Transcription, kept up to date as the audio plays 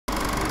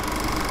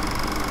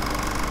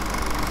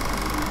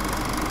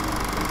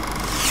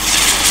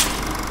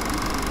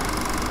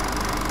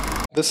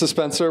This is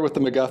Spencer with The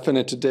MacGuffin,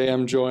 and today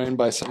I'm joined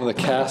by some of the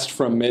cast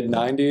from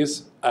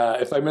Mid90s.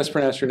 If I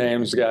mispronounce your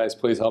names, guys,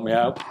 please help me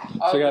out.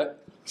 So we got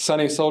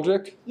Sunny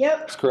Suljic. Yep.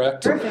 That's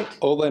correct. Perfect.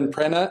 Olan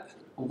Prenatt.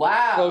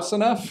 Wow. Close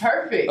enough?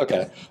 Perfect.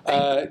 Okay.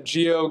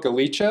 Gio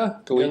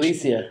Galicia.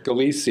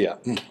 Galicia.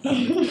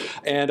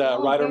 And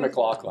Ryder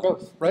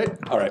McLaughlin. Right?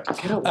 All right.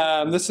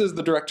 This is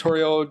the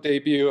directorial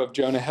debut of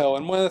Jonah Hill,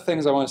 and one of the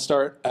things I want to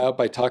start out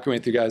by talking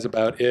with you guys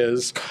about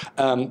is,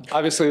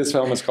 obviously this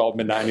film is called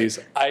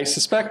Mid90s. I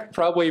suspect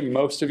probably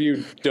most of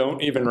you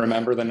don't even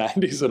remember the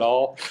 90s at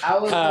all.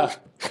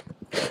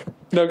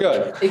 No,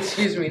 good.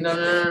 Excuse me.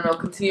 No.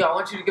 Continue. I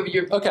want you to give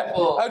your Okay. I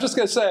was just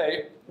going to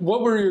say,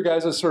 what were your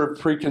guys' sort of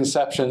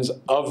preconceptions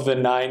of the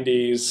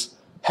 90s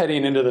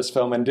heading into this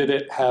film, and did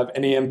it have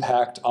any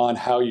impact on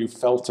how you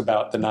felt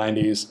about the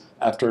 90s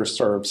after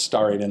sort of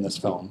starring in this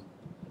film?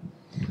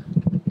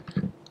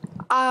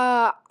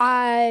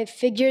 I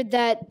figured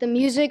that the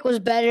music was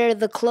better,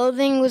 the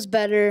clothing was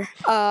better,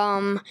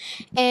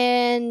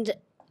 and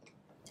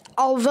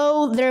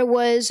although there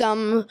was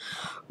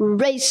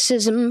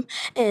racism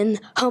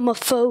and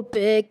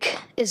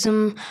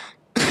homophobicism,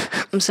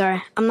 I'm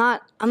sorry, I'm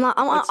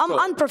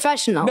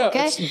unprofessional. No,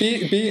 okay?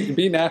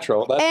 Be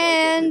natural. That's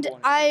and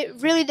I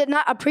really did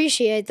not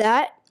appreciate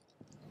that,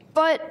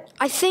 but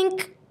I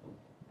think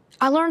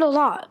I learned a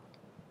lot,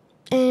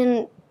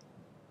 and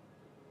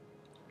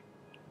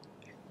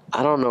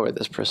I don't know where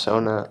this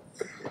persona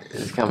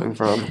is coming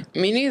from.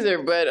 Me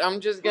neither, but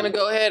I'm just gonna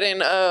go ahead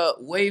and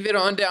wave it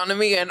on down to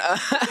me and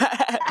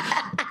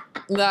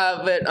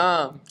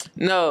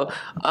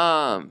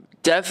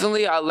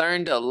definitely I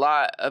learned a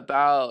lot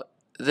about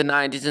the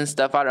 90s and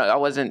stuff. I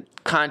wasn't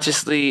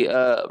consciously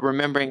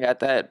remembering at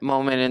that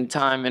moment in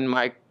time in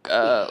my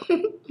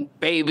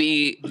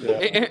baby.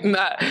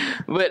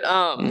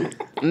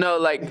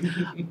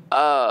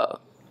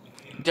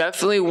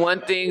 Definitely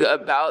one thing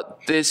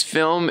about this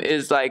film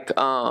is like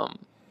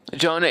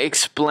Jonah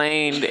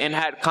explained and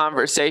had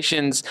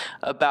conversations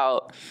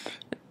about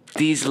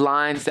these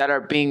lines that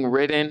are being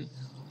written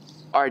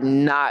are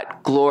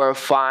not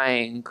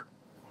glorifying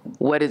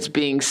what is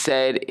being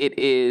said. It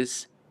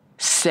is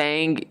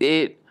saying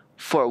it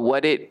for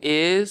what it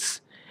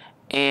is,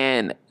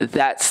 and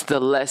that's the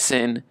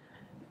lesson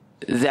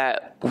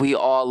that we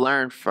all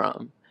learn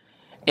from.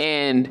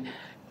 And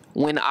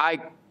when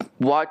I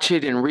watch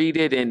it and read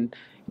it and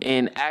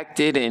act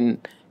it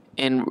and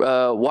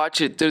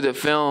watch it through the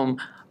film,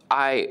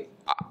 I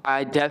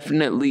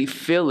definitely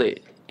feel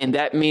it, and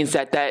that means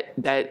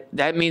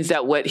that means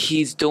that what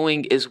he's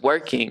doing is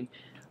working,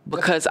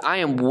 because I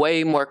am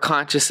way more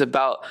conscious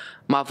about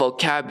my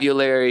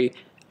vocabulary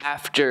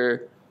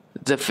after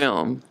the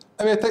film.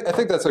 I mean, I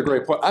think that's a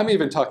great point. I'm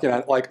even talking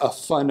at like a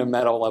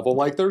fundamental level.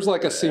 Like, there's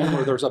like a scene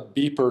where there's a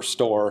beepper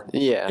store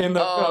in the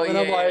film, and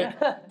I'm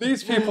like,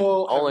 these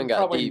people have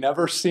probably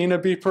never seen a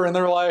beeper in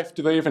their life.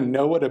 Do they even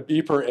know what a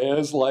beeper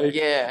is? Like,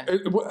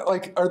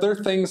 like, are there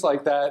things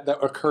like that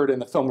occurred in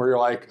the film where you're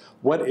like,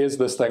 what is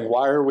this thing?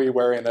 Why are we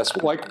wearing this?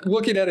 Like,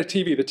 looking at a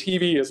TV, the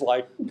TV is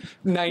like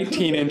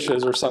 19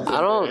 inches or something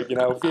big, you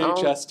know,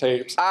 VHS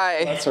tapes,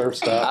 that sort of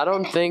stuff. I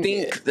don't think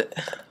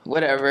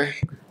whatever.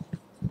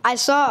 I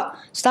saw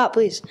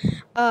Pogs,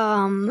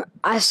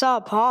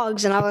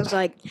 and I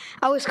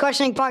was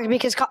questioning Pogs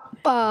because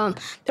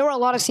there were a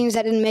lot of scenes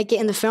that didn't make it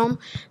in the film,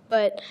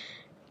 but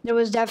there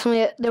was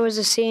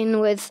a scene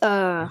with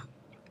where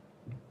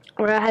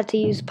I had to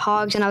use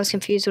Pogs, and I was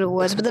confused what it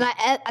was. But then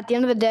at the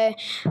end of the day,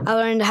 I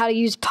learned how to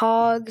use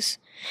Pogs,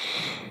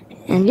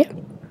 and yeah,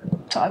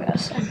 that's all I gotta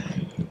say.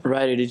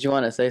 Ryder, did you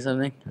want to say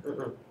something?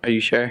 Are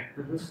you sure?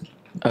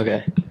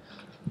 Okay.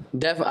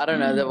 Definitely, I don't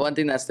know. The one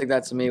thing that stuck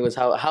out to me was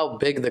how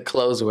big the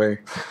clothes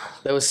were.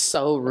 There was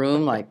so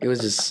room, like it was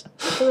just.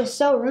 It was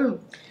so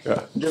room.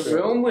 Yeah. The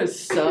room was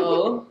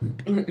so.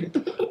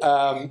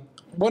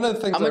 One of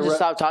the things I'm gonna just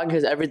stop talking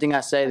because everything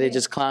I say they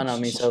just clown on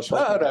me so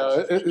far.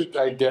 No,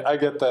 I get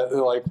that.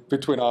 Like,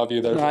 between all of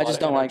you, there's. No, I just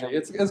don't like it.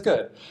 It's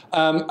good.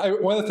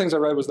 One of the things I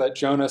read was that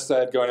Jonah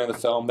said going into the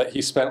film that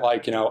he spent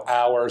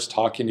hours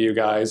talking to you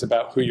guys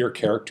about who your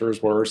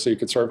characters were, so you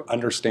could sort of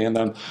understand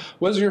them.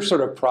 What was your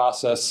sort of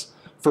process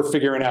for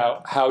figuring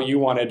out how you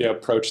wanted to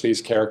approach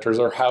these characters,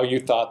 or how you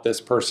thought this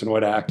person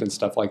would act and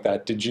stuff like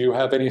that? Did you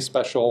have any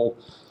special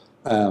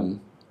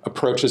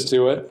approaches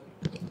to it?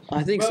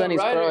 I think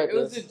Sunny's pro at this.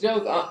 It was a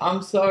joke.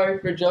 I'm sorry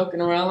for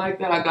joking around like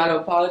that. I gotta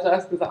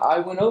apologize because I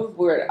went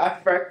overboard. I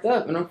fracked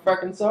up, and I'm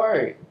fucking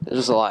sorry. There's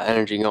just a lot of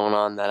energy going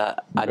on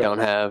that I don't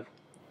have.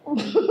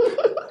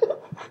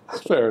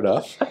 Fair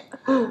enough.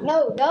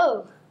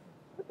 No.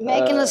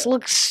 Making us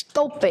look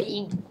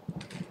stupid.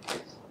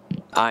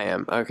 I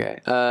am, okay.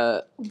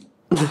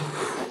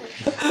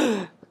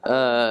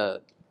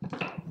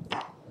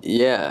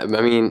 Yeah,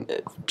 I mean,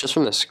 just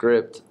from the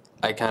script,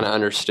 I kind of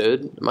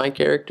understood my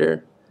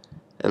character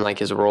and like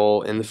his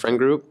role in the friend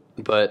group,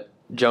 but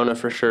Jonah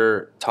for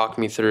sure talked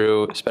me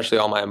through, especially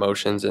all my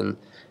emotions and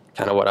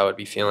kind of what I would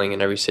be feeling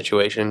in every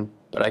situation.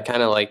 But I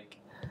kind of like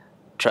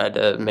tried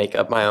to make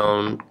up my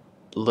own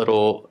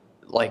little,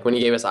 like when he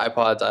gave us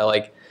iPods,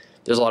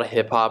 there's a lot of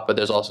hip hop, but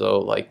there's also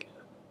like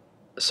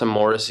some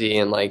Morrissey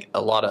and like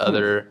a lot of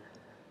other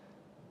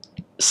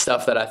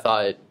stuff that I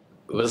thought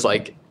was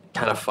like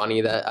kind of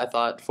funny that I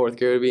thought fourth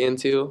grade would be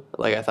into.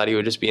 Like I thought he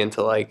would just be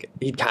into like,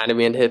 he'd kind of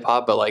be into hip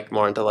hop, but like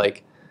more into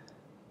like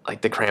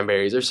the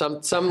Cranberries or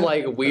some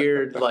like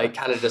weird, like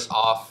kind of just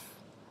off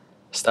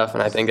stuff.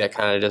 And I think that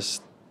kind of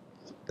just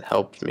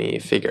helped me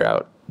figure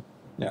out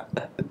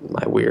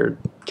my weird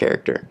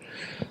character.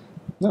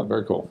 No,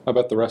 very cool. How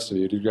about the rest of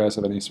you? Do you guys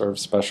have any sort of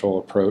special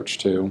approach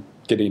to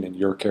getting in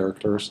your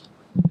characters?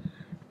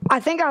 I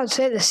think I would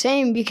say the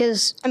same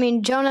because, I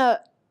mean,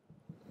 Jonah,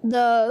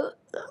 the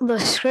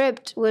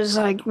script was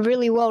like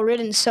really well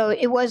written, so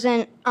it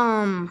wasn't,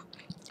 I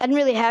didn't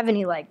really have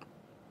any like,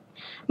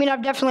 I mean,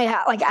 I've definitely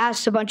like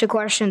asked a bunch of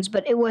questions,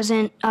 but it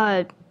wasn't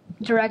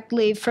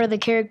directly for the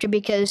character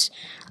because,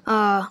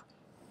 I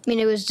mean,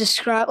 it was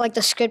described, like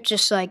the script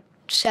just like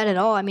said it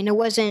all. I mean, it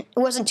wasn't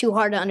too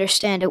hard to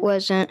understand. It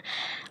wasn't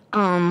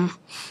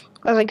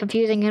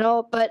confusing at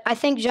all. But I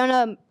think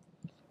Jonah,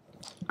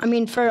 I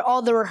mean, for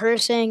all the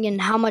rehearsing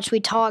and how much we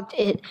talked,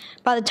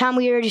 by the time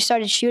we already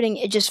started shooting,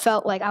 it just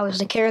felt like I was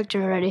the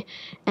character already.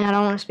 And I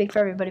don't want to speak for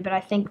everybody, but I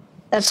think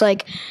that's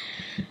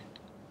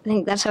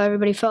how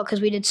everybody felt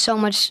because we did so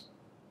much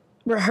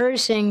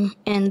rehearsing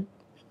and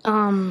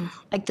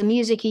like the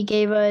music he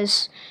gave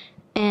us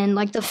and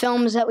like the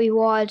films that we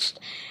watched.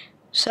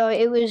 So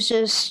it was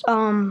just,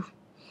 it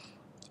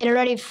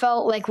already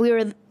felt like we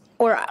were,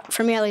 or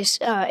for me at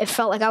least, it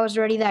felt like I was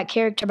already that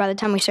character by the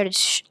time we started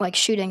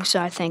shooting.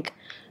 So I think,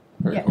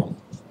 Very cool.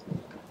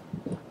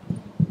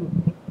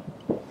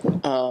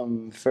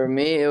 For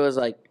me, it was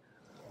like,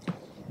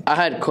 I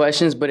had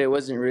questions, but it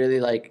wasn't really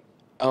like,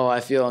 oh, I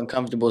feel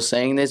uncomfortable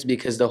saying this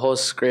because the whole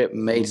script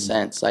made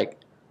sense. Like,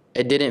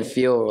 it didn't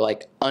feel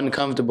like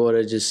uncomfortable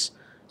to just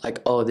like,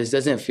 oh, this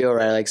doesn't feel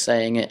right, like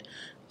saying it.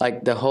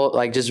 Like the whole,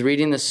 like just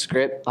reading the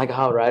script, like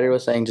how Ryder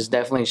was saying, just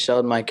definitely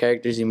showed my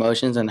character's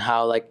emotions and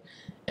how like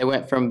it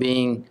went from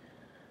being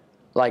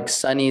like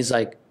Sunny's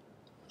like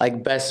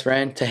best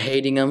friend to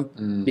hating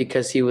him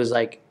because he was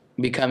like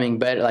becoming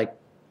better, like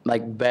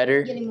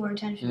better. getting more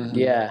attention. Mm-hmm.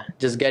 Yeah,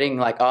 just getting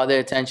like all the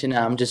attention and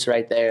I'm just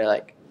right there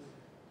like,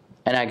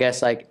 and I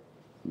guess like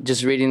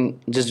just reading,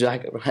 just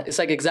like, it's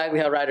like exactly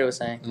how Ryder was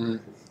saying.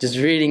 Just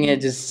reading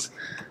it, just...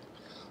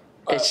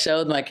 It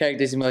showed my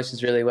character's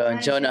emotions really well,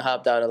 and Jonah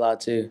helped out a lot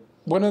too.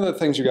 One of the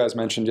things you guys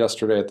mentioned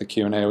yesterday at the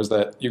Q&A was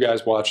that you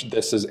guys watched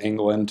This Is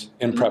England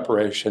in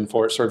preparation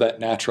for it, sort of that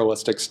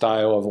naturalistic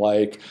style of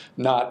like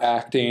not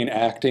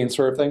acting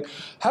sort of thing.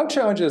 How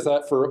challenging is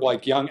that for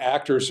like young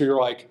actors who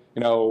are like,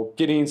 you know,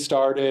 getting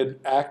started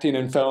acting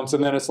in films,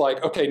 and then it's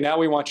like, okay, now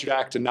we want you to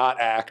act and not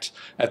act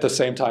at the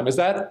same time. Is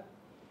that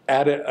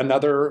added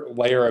another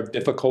layer of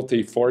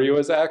difficulty for you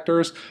as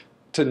actors?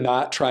 To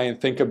not try and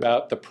think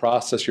about the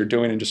process you're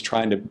doing and just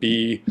trying to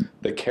be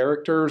the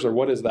characters, or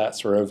what does that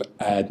sort of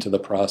add to the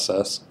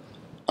process?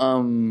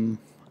 I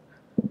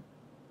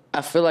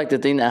feel like the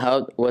thing that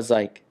helped was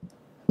like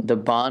the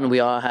bond we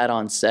all had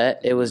on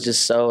set. It was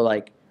just so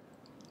like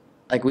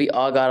we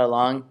all got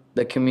along.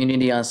 The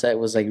community on set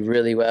was like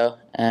really well,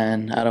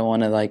 and I don't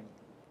want to like,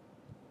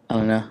 I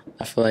don't know.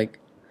 I feel like,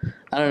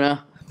 I don't know.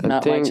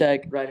 Not my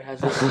check. Ryder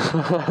has this.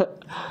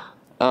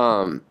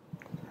 I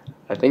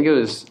think it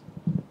was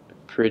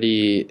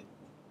pretty,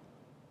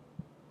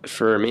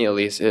 for me at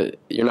least,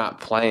 you're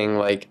not playing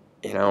like,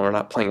 you know, we're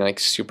not playing like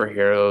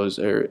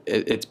superheroes, or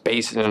it's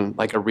based in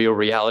like a real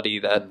reality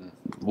that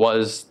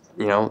was,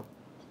 you know,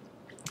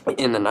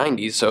 in the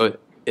 90s. So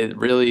it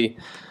really,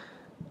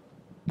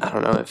 I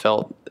don't know, it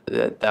felt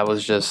that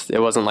was just,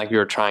 it wasn't like we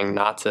were trying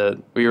not to,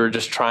 we were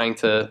just trying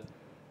to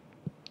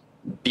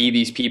be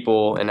these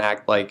people and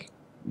act like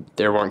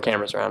there weren't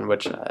cameras around,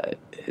 which I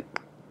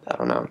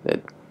don't know, I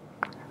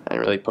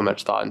didn't really put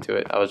much thought into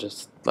it. I was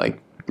just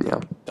like, you know,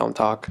 don't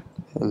talk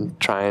and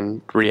try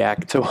and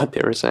react to what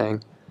they were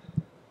saying.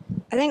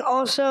 I think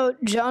also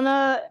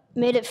Jonah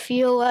made it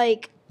feel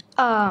like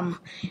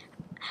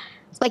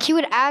he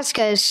would ask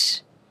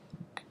us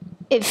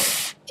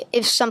if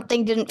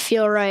something didn't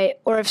feel right,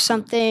 or if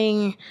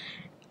something,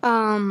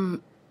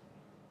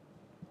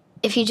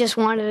 if he just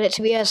wanted it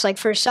to be us. Like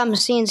for some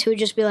scenes, he would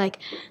just be like,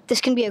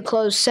 "This can be a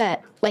closed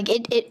set." Like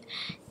it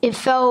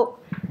felt.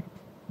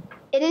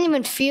 It didn't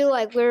even feel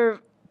like I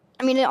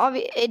mean,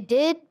 it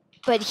did,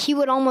 but he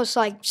would almost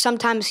like,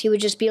 sometimes he would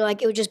just be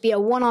like, it would just be a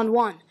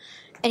one-on-one.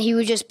 And he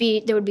would just be,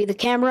 there would be the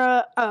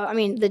camera,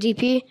 the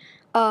DP,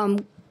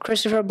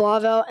 Christopher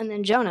Blavel, and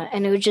then Jonah.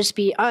 And it would just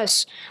be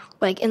us,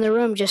 like in the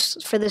room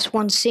just for this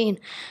one scene.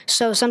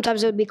 So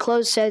sometimes it would be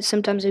closed sets,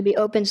 sometimes it would be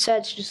open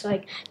sets, just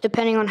like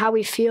depending on how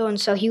we feel.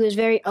 And so he was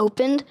very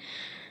open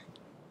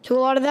to a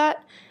lot of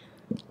that.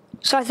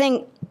 So I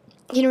think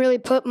he didn't really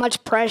put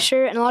much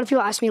pressure. And a lot of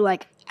people ask me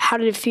like, how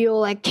did it feel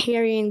like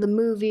carrying the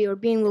movie or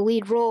being the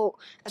lead role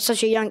at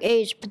such a young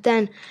age? But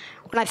then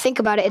when I think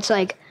about it, it's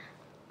like,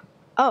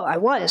 oh, I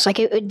was. Like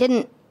I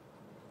didn't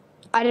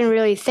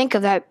really think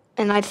of that.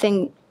 And I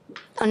think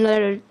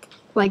another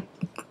like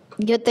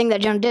good thing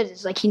that Jonah did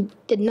is like he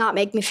did not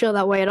make me feel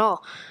that way at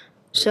all.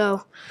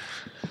 So,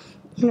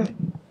 yeah.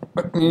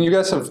 I mean, you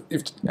guys have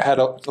had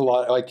a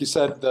lot, like you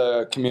said,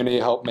 the community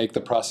helped make the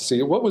process.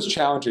 What was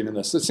challenging in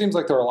this? It seems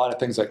like there are a lot of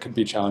things that could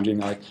be challenging,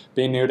 like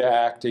being new to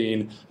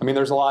acting. I mean,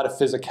 there's a lot of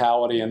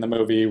physicality in the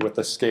movie with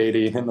the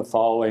skating and the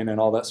falling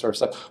and all that sort of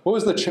stuff. What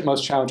was the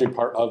most challenging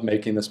part of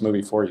making this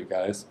movie for you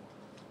guys?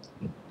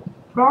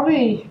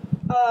 Probably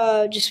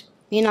just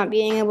me not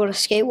being able to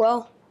skate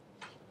well,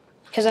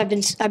 because I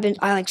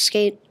like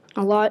skate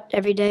a lot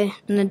every day,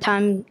 and the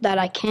time that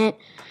I can't.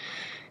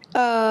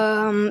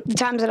 The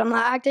times that I'm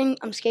not acting,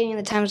 I'm skating, and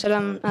the times that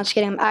I'm not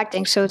skating, I'm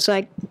acting. So it's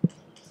like,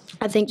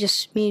 I think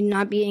just me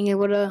not being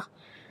able to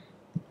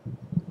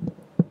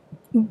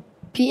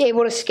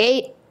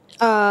skate,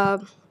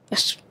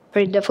 it's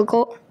pretty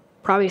difficult,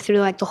 probably through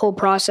like the whole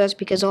process,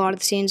 because a lot of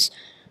the scenes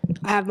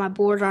I have my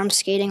board or I'm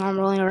skating or I'm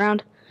rolling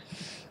around.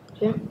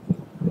 Yeah.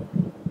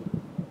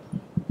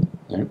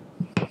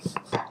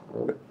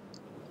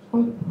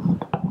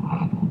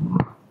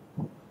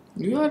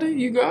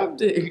 You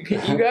grabbed it.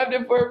 You grabbed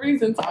it for a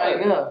reason. I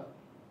know.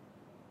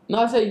 No,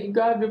 I said you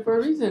grabbed it for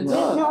a reason.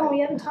 No, we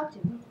haven't talked to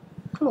him.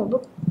 Come on,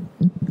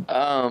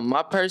 bro.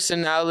 My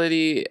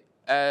personality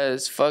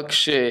as fuck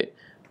shit,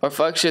 or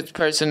fuck shit's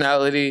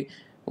personality,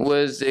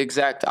 was the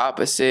exact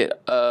opposite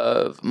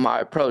of my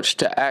approach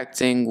to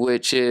acting,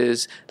 which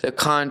is the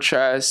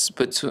contrast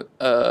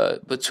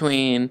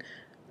between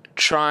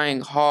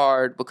trying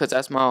hard, because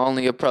that's my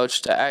only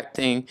approach to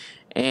acting,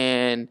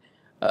 and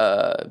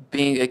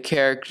being a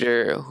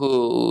character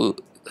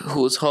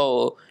whose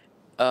whole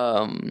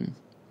vibe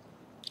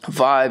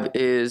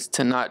is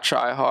to not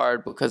try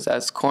hard because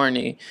that's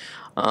corny.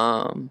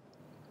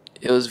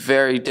 It was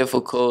very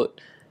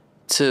difficult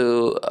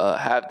to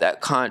have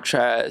that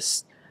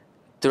contrast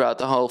throughout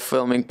the whole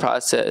filming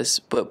process,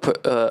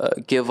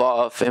 but give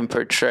off and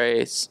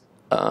portray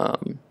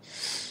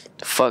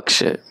fuck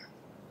shit.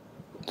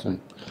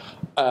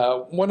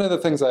 One of the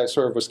things I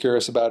sort of was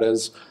curious about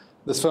is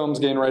this film's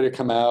getting ready to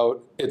come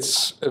out.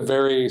 It's a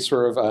very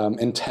sort of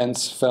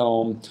intense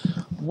film.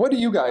 What do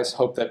you guys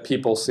hope that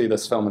people see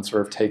this film and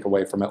sort of take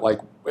away from it? Like,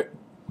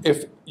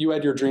 if you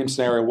had your dream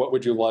scenario, what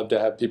would you love to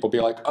have people be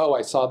like, oh,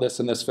 I saw this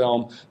in this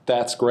film,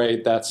 that's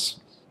great, that's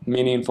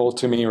meaningful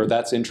to me, or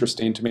that's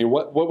interesting to me?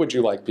 What would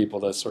you like people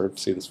to sort of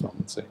see this film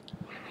and see?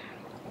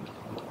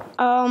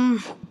 I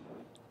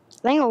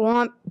think I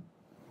want,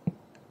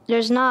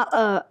 there's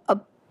not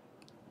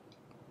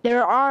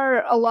there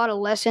are a lot of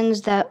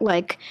lessons that,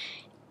 like,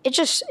 it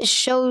just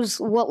shows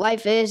what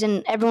life is,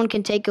 and everyone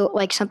can take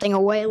like something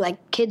away. Like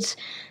kids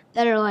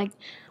that are like,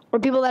 or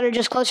people that are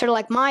just closer to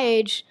like my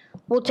age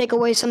will take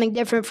away something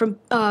different from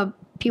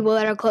people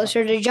that are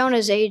closer to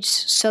Jonah's age.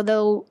 So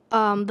they'll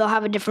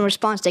have a different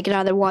response. They can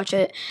either watch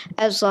it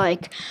as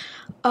like,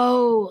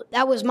 oh,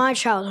 that was my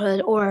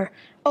childhood, or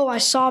oh, I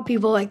saw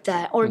people like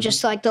that, or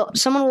just like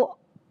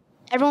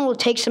everyone will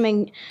take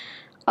something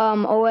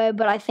away.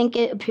 But I think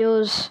it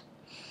appeals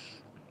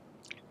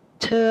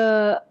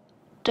to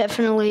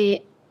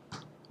definitely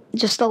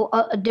just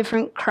a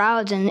different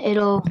crowds, and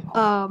it'll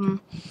I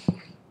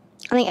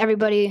think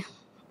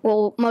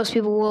most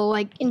people will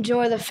like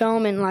enjoy the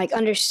film and like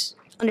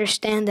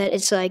understand that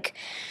it's like,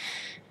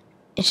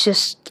 it's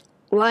just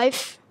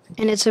life,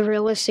 and it's a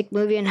realistic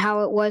movie and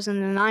how it was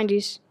in the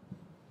 90s.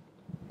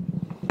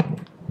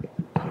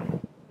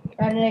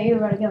 You're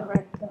ready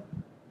to go.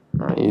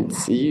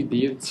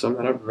 You summed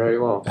that up very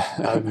well. I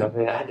have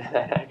nothing to add to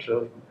that,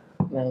 actually.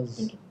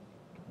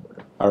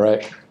 All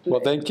right.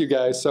 Well, thank you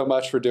guys so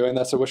much for doing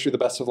this. I wish you the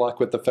best of luck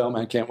with the film.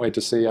 I can't wait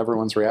to see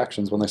everyone's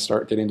reactions when they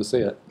start getting to see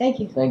it. Thank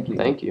you. Thank you.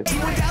 Thank you.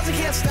 T-1000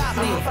 can't stop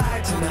me. I'm on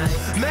fire tonight.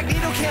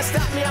 Magneto can't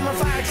stop me. I'm on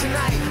fire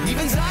tonight.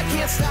 Even Zod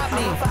can't stop me.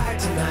 I'm on fire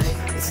tonight.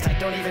 It's tight,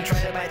 don't even try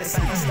to bite the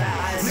side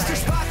style. Mr.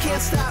 Spock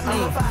can't stop me.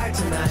 I'm on fire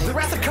tonight. The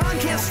Wrath of Khan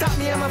can't stop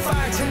me. I'm on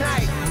fire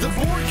tonight. The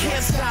Borg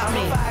can't stop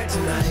me. I'm on fire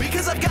tonight.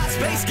 Because I've got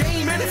space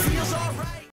game and it feels alright.